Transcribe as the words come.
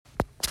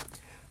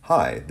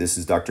Hi, this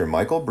is Dr.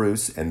 Michael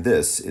Bruce, and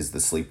this is the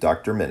Sleep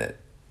Doctor Minute.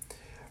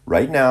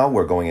 Right now,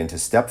 we're going into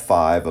step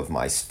 5 of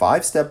my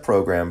 5-step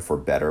program for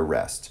better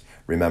rest.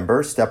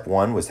 Remember, step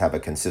 1 was to have a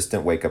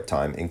consistent wake-up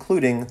time,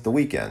 including the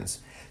weekends.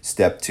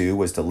 Step 2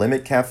 was to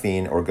limit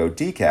caffeine or go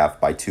decaf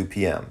by 2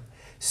 p.m.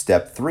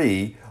 Step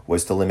 3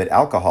 was to limit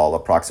alcohol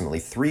approximately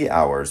 3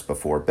 hours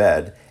before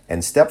bed.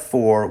 And step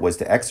 4 was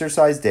to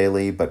exercise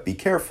daily, but be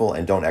careful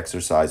and don't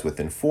exercise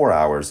within 4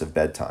 hours of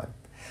bedtime.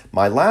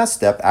 My last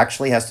step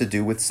actually has to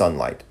do with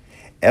sunlight.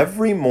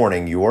 Every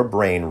morning, your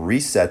brain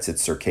resets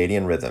its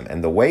circadian rhythm,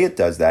 and the way it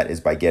does that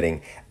is by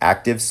getting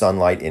active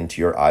sunlight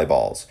into your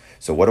eyeballs.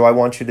 So what do I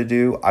want you to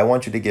do? I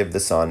want you to give the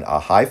sun a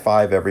high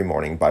five every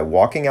morning by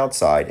walking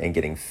outside and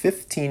getting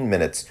 15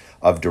 minutes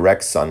of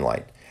direct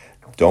sunlight.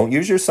 Don't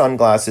use your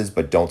sunglasses,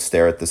 but don't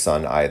stare at the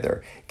sun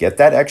either. Get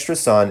that extra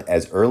sun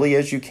as early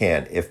as you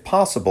can, if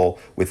possible,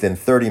 within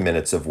 30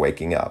 minutes of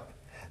waking up.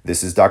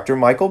 This is Dr.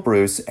 Michael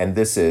Bruce, and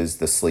this is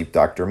the Sleep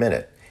Doctor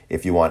Minute.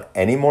 If you want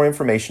any more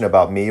information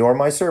about me or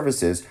my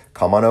services,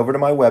 come on over to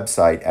my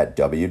website at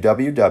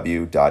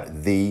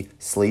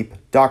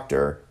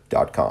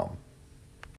www.thesleepdoctor.com.